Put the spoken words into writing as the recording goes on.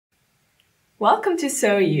Welcome to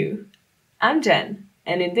Sew You. I'm Jen,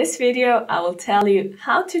 and in this video I will tell you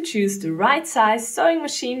how to choose the right size sewing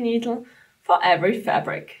machine needle for every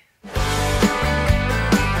fabric.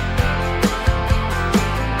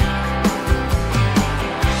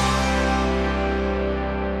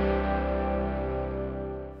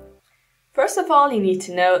 First of all, you need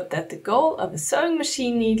to know that the goal of a sewing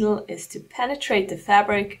machine needle is to penetrate the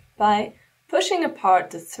fabric by pushing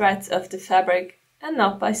apart the threads of the fabric and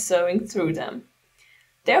not by sewing through them.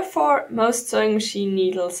 Therefore, most sewing machine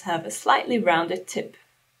needles have a slightly rounded tip.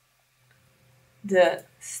 The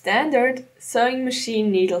standard sewing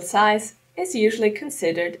machine needle size is usually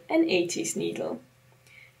considered an 80s needle.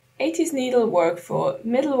 80s needle work for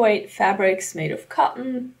middleweight fabrics made of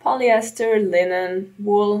cotton, polyester, linen,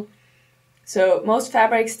 wool. So most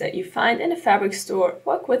fabrics that you find in a fabric store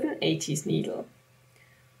work with an 80s needle.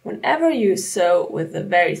 Whenever you sew with a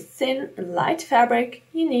very thin and light fabric,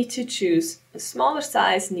 you need to choose a smaller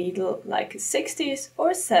size needle like a 60s or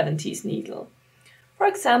a 70s needle. For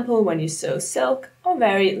example, when you sew silk or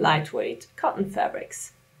very lightweight cotton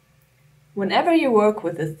fabrics. Whenever you work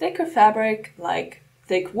with a thicker fabric like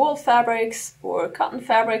thick wool fabrics or cotton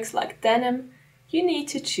fabrics like denim, you need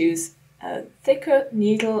to choose a thicker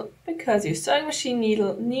needle because your sewing machine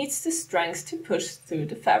needle needs the strength to push through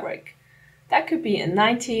the fabric. That could be a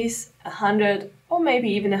 90s, 100 or maybe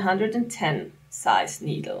even 110 size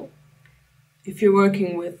needle. If you're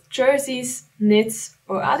working with jerseys, knits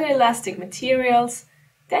or other elastic materials,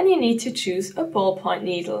 then you need to choose a ballpoint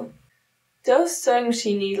needle. Those sewing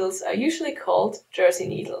machine needles are usually called jersey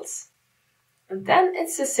needles. And then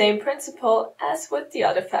it's the same principle as with the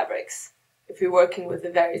other fabrics. If you're working with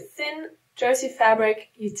a very thin jersey fabric,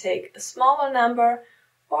 you take a smaller number,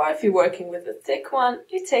 or if you're working with a thick one,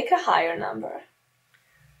 you take a higher number.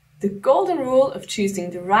 The golden rule of choosing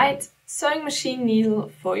the right sewing machine needle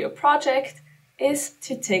for your project is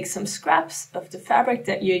to take some scraps of the fabric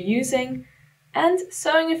that you're using and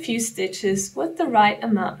sewing a few stitches with the right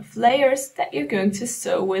amount of layers that you're going to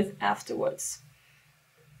sew with afterwards.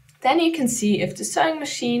 Then you can see if the sewing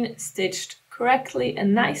machine stitched correctly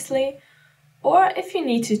and nicely, or if you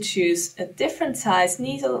need to choose a different size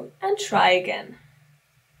needle and try again.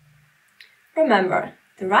 Remember,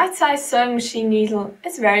 the right size sewing machine needle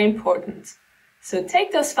is very important. So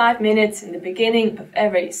take those 5 minutes in the beginning of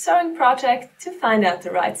every sewing project to find out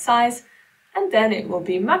the right size, and then it will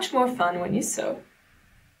be much more fun when you sew.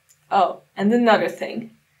 Oh, and another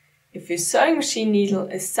thing. If your sewing machine needle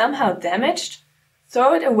is somehow damaged,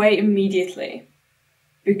 throw it away immediately,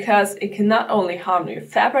 because it can not only harm your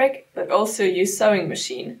fabric, but also your sewing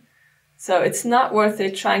machine. So it's not worth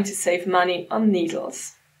it trying to save money on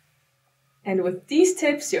needles. And with these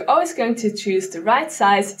tips, you're always going to choose the right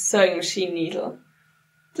size sewing machine needle.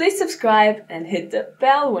 Please subscribe and hit the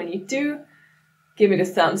bell when you do. Give it a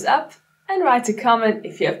thumbs up and write a comment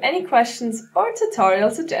if you have any questions or tutorial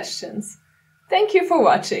suggestions. Thank you for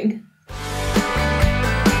watching.